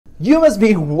You must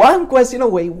be one question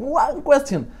away, one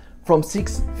question from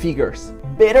 6 figures.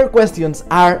 Better questions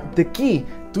are the key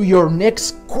to your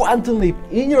next quantum leap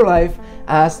in your life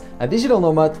as a digital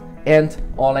nomad and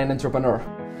online entrepreneur.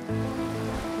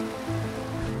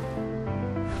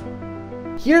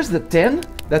 Here's the 10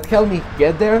 that help me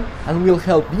get there and will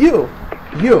help you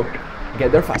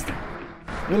get there faster.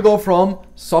 We'll go from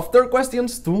softer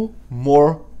questions to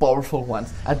more powerful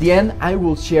ones. At the end, I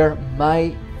will share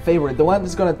my favorite, the one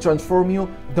that's gonna transform you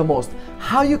the most.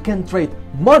 How you can trade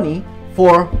money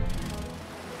for...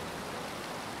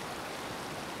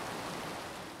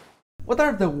 What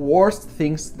are the worst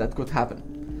things that could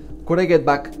happen? Could I get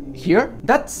back here?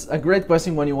 That's a great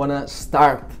question when you wanna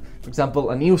start, for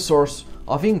example, a new source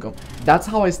of income. That's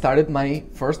how I started my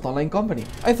first online company.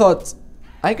 I thought,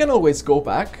 I can always go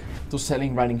back to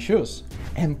selling running shoes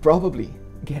and probably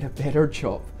get a better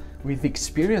job with the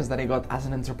experience that I got as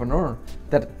an entrepreneur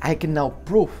that I can now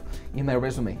prove in my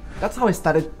resume. That's how I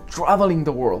started traveling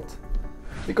the world,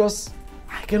 because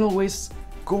I can always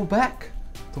go back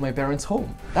to my parents'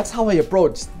 home. That's how I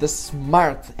approached the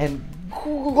smart and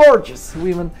gorgeous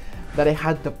women that I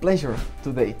had the pleasure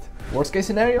to date. Worst case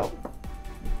scenario,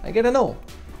 I get a no,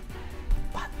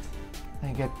 but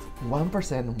I get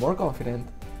 1% more confident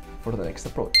for the next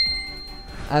approach.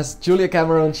 As Julia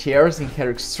Cameron shares in her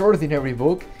extraordinary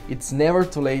book, It's Never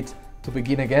Too Late to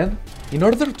Begin Again, in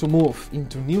order to move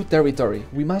into new territory,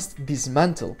 we must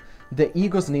dismantle the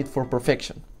ego's need for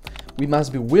perfection. We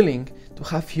must be willing to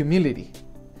have humility.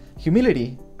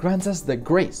 Humility grants us the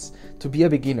grace to be a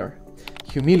beginner.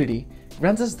 Humility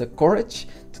grants us the courage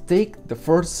to take the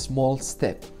first small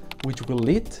step, which will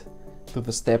lead to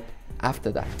the step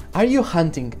after that. Are you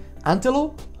hunting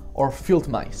antelope or field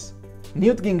mice?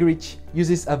 Newt Gingrich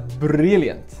uses a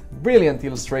brilliant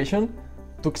illustration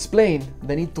to explain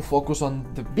the need to focus on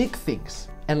the big things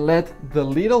and let the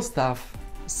little stuff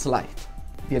slide.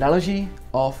 The analogy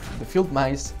of the field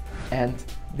mice and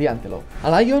the antelope.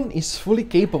 A lion is fully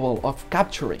capable of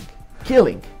capturing,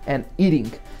 killing, and eating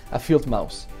a field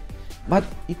mouse. But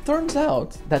it turns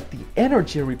out that the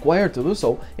energy required to do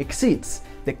so exceeds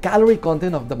the calorie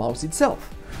content of the mouse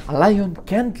itself. A lion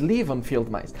can't live on field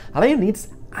mice. A lion needs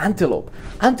antelope.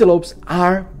 Antelopes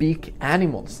are big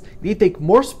animals. They take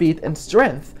more speed and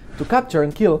strength to capture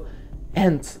and kill,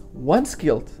 and once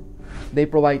killed, they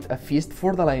provide a feast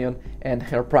for the lion and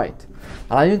her pride.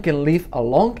 A lion can live a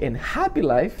long and happy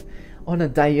life on a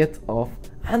diet of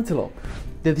antelope.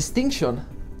 The distinction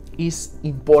is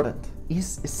important,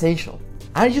 is essential.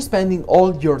 Are you spending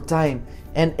all your time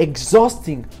and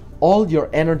exhausting all your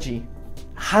energy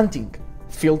hunting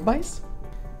field mice?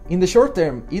 In the short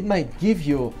term, it might give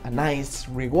you a nice,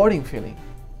 rewarding feeling.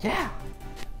 Yeah.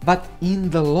 But in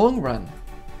the long run,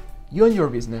 you and your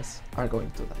business are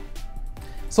going to die.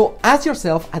 So ask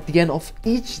yourself at the end of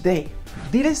each day,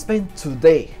 did I spend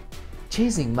today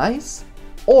chasing mice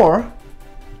or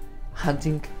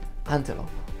hunting antelope?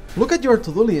 Look at your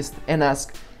to-do list and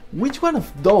ask which one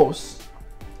of those,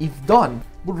 if done,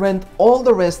 would render all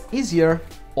the rest easier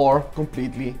or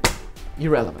completely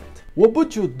irrelevant. What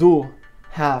would you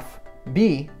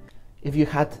be if you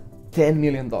had $10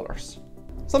 million?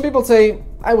 Some people say,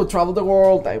 I would travel the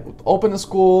world, I would open a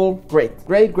school. Great.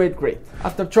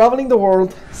 After traveling the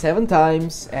world 7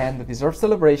 times and a deserved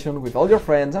celebration with all your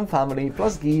friends and family,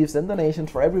 plus gifts and donations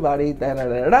for everybody,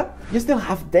 you still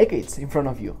have decades in front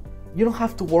of you. You don't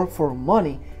have to work for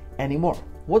money anymore.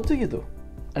 What do you do?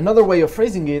 Another way of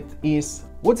phrasing it is,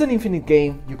 what's an infinite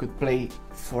game you could play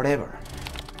forever?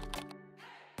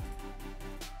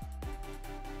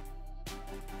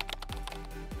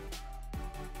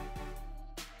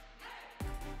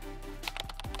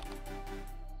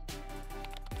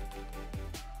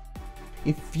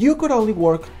 If you could only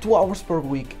work 2 hours per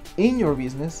week in your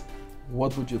business,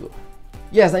 what would you do?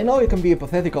 Yes, I know it can be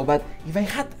hypothetical, but if I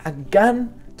had a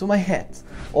gun to my head,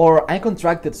 or I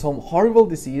contracted some horrible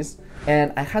disease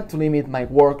and I had to limit my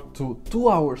work to 2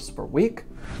 hours per week,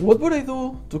 what would I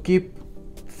do to keep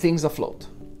things afloat?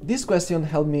 This question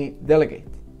helped me delegate.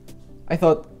 I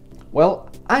thought, well,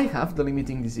 I have the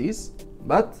limiting disease,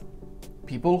 but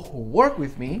people who work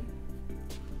with me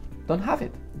don't have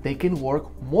it. They can work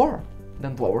more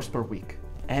than 2 hours per week.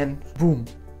 And boom,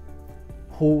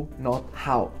 who, not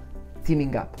how,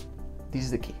 teaming up. This is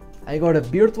the key. I got a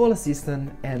virtual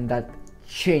assistant and that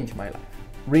changed my life.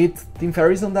 Read Tim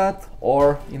Ferriss on that,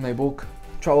 or in my book,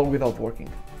 Travel Without Working.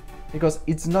 Because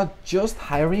it's not just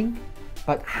hiring,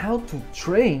 but how to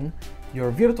train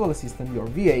your virtual assistant, your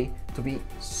VA, to be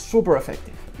super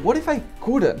effective. What if I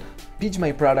couldn't pitch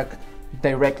my product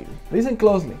directly? Listen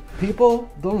closely. People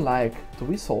don't like to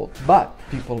be sold, but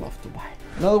people love to buy.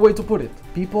 Another way to put it,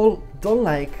 people don't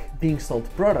like being sold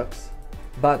products,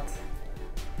 but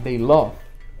they love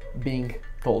being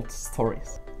told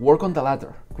stories. Work on the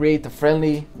latter. Create a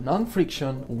friendly,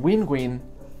 non-friction, win-win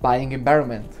buying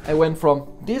environment. I went from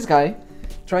this guy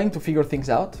trying to figure things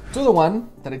out to the one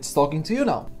that it's talking to you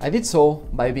now. I did so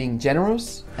by being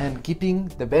generous and keeping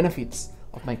the benefits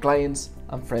of my clients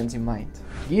and friends in mind.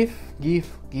 Give, give,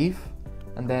 give,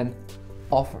 and then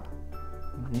offer.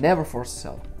 Never force to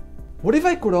sell. What if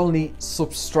I could only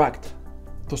subtract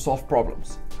to solve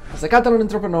problems? As a Catalan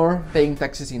entrepreneur paying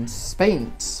taxes in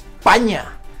Spain, España,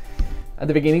 at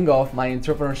the beginning of my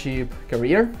entrepreneurship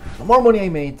career, the more money I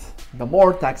made, the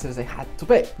more taxes I had to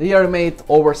pay. The year I made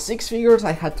over 6 figures,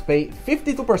 I had to pay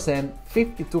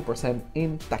 52%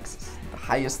 in taxes. The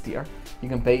highest tier you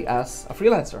can pay as a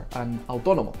freelancer and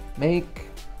autonomo. Make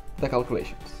the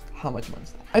calculations. How much money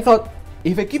is that? I thought,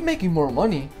 if I keep making more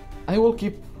money, I will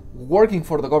keep working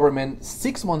for the government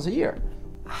 6 months a year.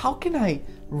 How can I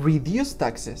reduce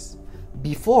taxes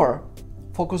before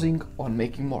focusing on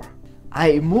making more?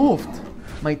 I moved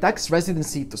my tax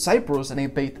residency to Cyprus and I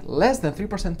paid less than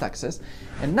 3% taxes,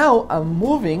 and now I'm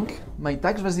moving my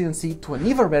tax residency to an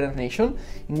even better nation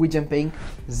in which I'm paying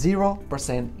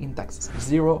 0% in taxes.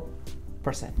 0%.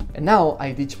 And now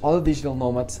I teach other digital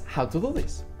nomads how to do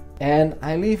this. And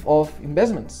I live off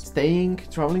investments, staying,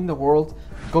 traveling the world,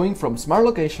 going from smart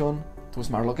location to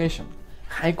smart location.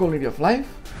 High quality of life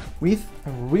with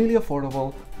a really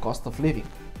affordable cost of living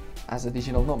as a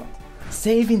digital nomad.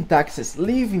 Saving taxes,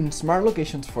 live in smart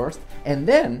locations first, and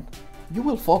then you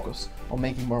will focus on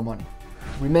making more money.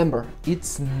 Remember,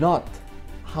 it's not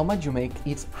how much you make,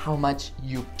 it's how much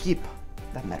you keep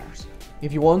that matters.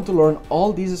 If you want to learn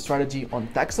all this strategy on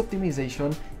tax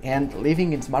optimization and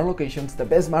living in smart locations, the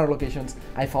best smart locations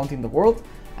I found in the world,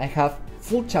 I have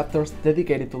full chapters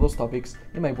dedicated to those topics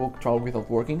in my book, Travel Without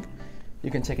Working. You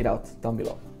can check it out down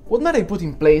below. What might I put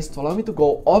in place to allow me to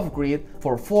go off-grid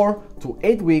for 4 to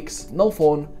 8 weeks, no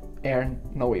phone and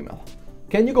no email?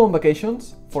 Can you go on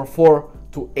vacations for 4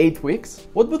 to 8 weeks?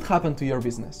 What would happen to your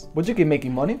business? Would you keep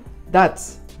making money?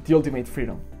 That's the ultimate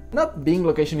freedom. Not being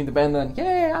location independent,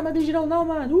 yeah, I'm a digital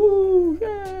nomad, woo,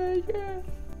 yeah, yeah.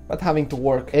 But having to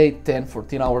work 8, 10,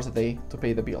 14 hours a day to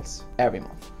pay the bills every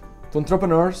month. To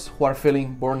entrepreneurs who are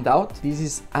feeling burned out, this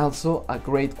is also a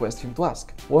great question to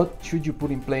ask. What should you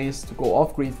put in place to go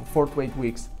off-grid for 4 to 8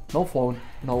 weeks? No phone,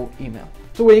 no email.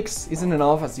 2 weeks isn't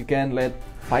enough, as you can let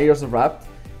fires erupt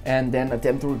and then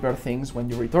attempt to repair things when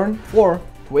you return. 4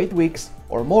 to 8 weeks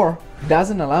or more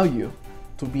doesn't allow you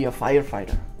to be a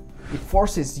firefighter. It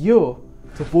forces you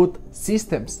to put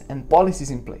systems and policies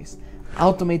in place,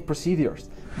 automate procedures,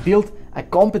 build a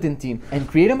competent team, and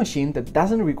create a machine that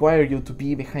doesn't require you to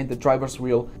be behind the driver's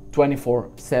wheel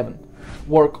 24/7.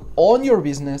 Work on your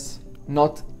business,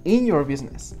 not in your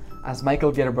business, as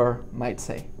Miquel might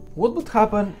say. What would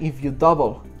happen if you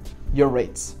double your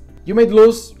rates? You might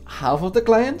lose half of the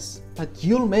clients, but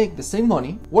you'll make the same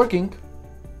money working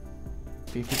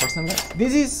 50% less.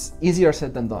 This is easier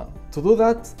said than done. To do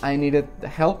that, I needed the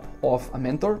help of a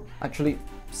mentor, actually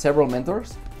several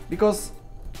mentors, because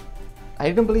I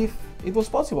didn't believe it was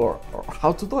possible or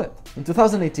how to do it. In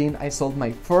 2018, I sold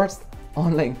my first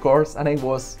online course and I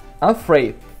was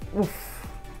afraid,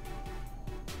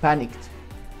 panicked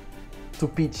to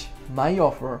pitch my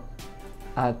offer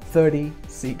at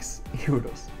 36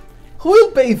 euros. Who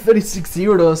will pay 36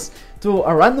 euros to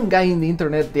a random guy in the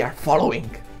internet they are following?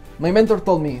 My mentor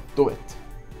told me, do it.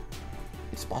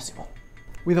 It's possible.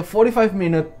 With a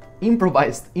 45-minute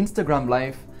improvised Instagram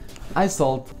live, I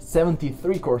sold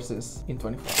 73 courses in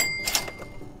 24 hours.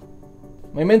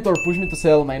 My mentor pushed me to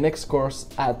sell my next course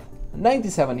at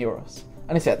 97 euros.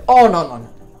 And I said, oh no.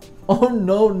 Oh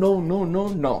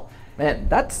no. Man,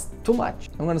 that's too much.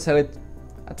 I'm gonna sell it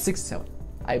at 67.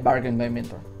 I bargained my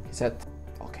mentor. He said,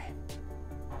 okay.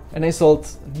 And I sold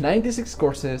 96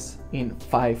 courses in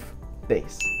 5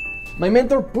 days. My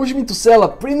mentor pushed me to sell a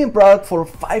premium product for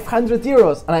 500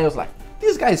 euros. And I was like,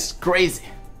 this guy is crazy.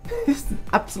 This is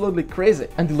absolutely crazy.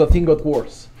 Until the thing got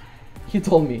worse. He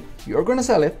told me, you're gonna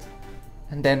sell it,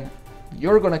 and then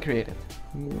you're gonna create it.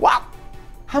 What?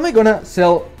 How am I gonna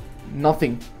sell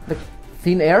nothing? Like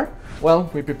thin air? Well,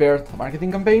 we prepared a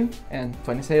marketing campaign and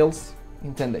 20 sales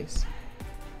in 10 days.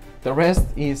 The rest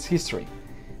is history.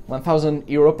 1,000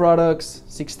 euro products,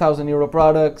 6,000 euro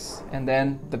products, and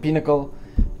then the pinnacle,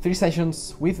 3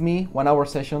 sessions with me, 1-hour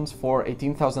sessions for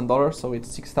 $18,000, so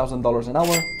it's $6,000 an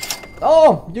hour.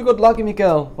 Oh, you got lucky,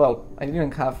 Miquel. Well, I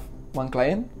didn't have 1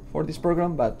 client for this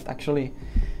program, but actually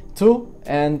 2,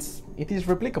 and it is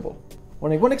replicable.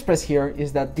 What I want to express here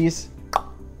is that this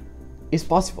is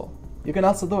possible. you can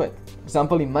also do it. For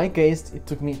example, in my case, it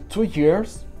took me 2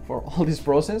 years for all this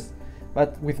process,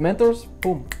 but with mentors,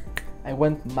 boom, I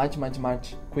went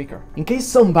much quicker. In case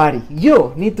somebody,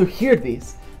 you need to hear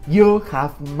this, you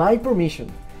have my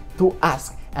permission to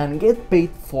ask and get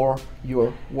paid for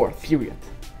your worth, period.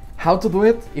 How to do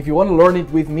it? If you want to learn it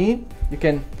with me, you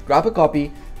can grab a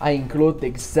copy. I include the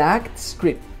exact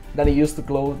script that I used to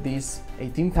close these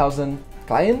 18,000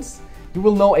 clients. You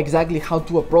will know exactly how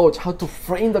to approach, how to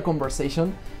frame the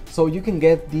conversation, so you can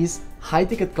get these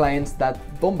high-ticket clients that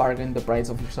don't bargain the price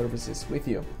of your services with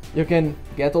you. You can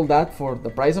get all that for the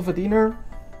price of a dinner,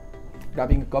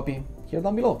 grabbing a copy here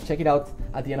down below. Check it out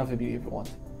at the end of the video if you want.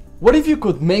 What if you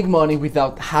could make money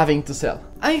without having to sell?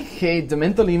 I hate the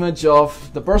mental image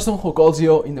of the person who calls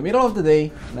you in the middle of the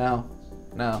day. No,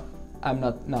 I'm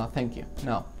not, no, thank you,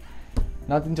 no.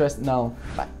 Not interested, no,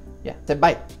 bye. Yeah, say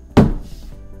bye.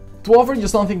 To offer you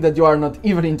something that you are not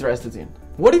even interested in.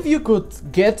 What if you could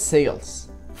get sales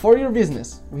for your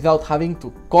business without having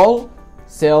to call,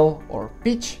 sell, or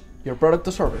pitch your product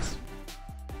or service?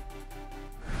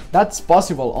 That's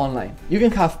possible online. You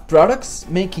can have products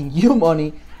making you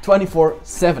money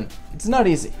 24/7. It's not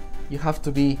easy. You have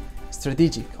to be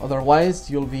strategic, otherwise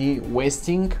you'll be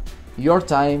wasting your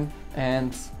time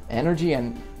and energy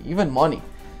and even money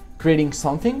creating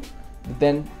something that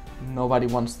then nobody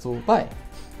wants to buy.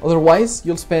 Otherwise,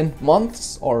 you'll spend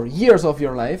months or years of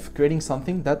your life creating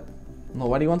something that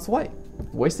nobody wants to buy.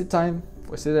 Wasted time,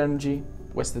 wasted energy,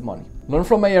 wasted money. Learn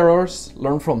from my errors,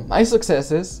 learn from my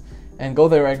successes, and go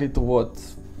directly to what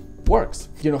works.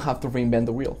 You don't have to reinvent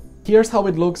the wheel. Here's how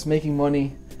it looks making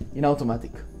money in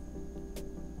automatic.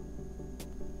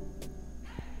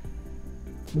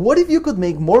 What if you could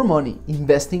make more money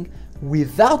investing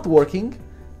without working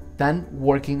than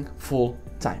working full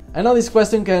time? I know this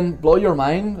question can blow your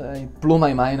mind. It blew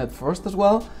my mind at first as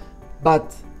well,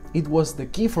 but it was the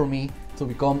key for me to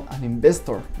become an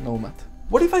investor nomad.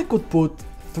 What if I could put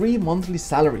 3 monthly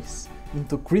salaries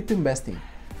into crypto investing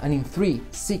and in 3,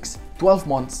 6, 12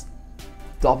 months,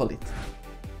 double it?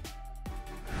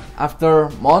 After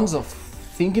months of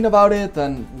thinking about it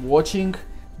and watching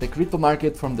the crypto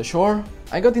market from the shore,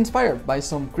 I got inspired by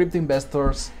some crypto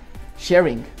investors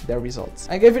sharing their results.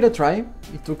 I gave it a try.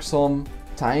 It took some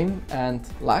time and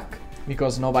luck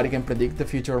because nobody can predict the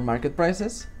future market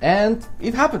prices, and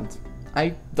it happened.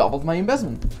 I doubled my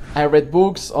investment. I read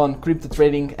books on crypto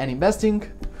trading and investing.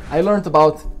 I learned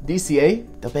about DCA,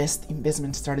 the best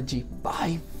investment strategy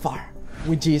by far,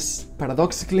 which is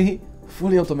paradoxically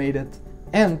fully automated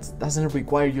and doesn't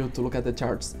require you to look at the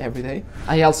charts every day.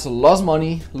 I also lost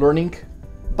money learning,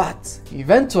 but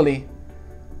eventually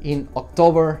in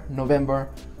October, November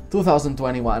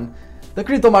 2021, the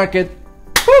crypto market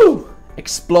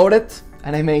exploded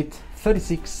and I made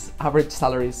 36 average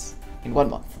salaries in 1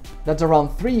 month. That's around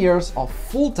 3 years of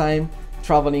full-time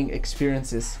traveling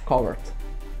experiences covered.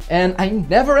 And I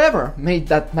never ever made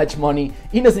that much money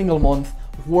in a single month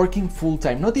working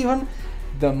full-time, not even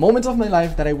the moments of my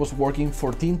life that I was working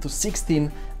 14 to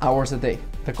 16 hours a day.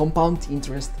 The compound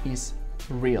interest is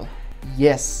real.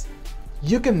 Yes,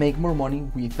 you can make more money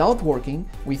without working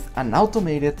with an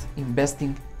automated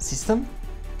investing system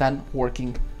than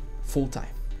working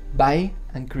full-time. Buy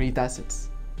and create assets.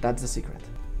 That's the secret.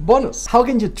 Bonus, how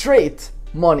can you trade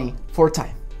money for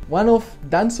time? One of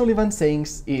Dan Sullivan's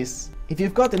sayings is, if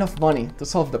you've got enough money to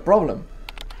solve the problem,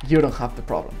 you don't have the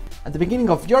problem. At the beginning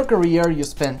of your career, you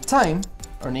spend time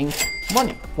earning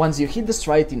money. Once you hit the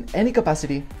stride in any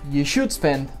capacity, you should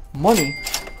spend money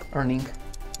earning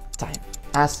time,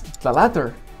 as the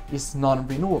latter is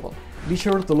non-renewable. Be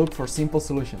sure to look for simple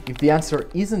solutions. If the answer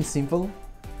isn't simple,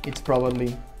 it's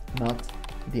probably not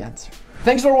the answer.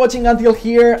 Thanks for watching until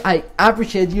here. I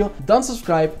appreciate you. Don't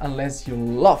subscribe unless you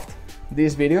loved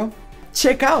this video.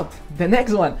 Check out the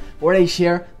next one where I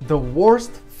share the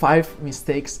worst 5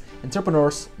 mistakes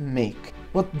entrepreneurs make.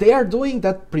 What they are doing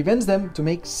that prevents them to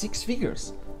make 6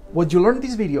 figures. What you learn in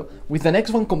this video with the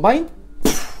next one combined,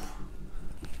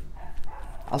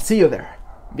 I'll see you there.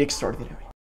 Be extraordinary.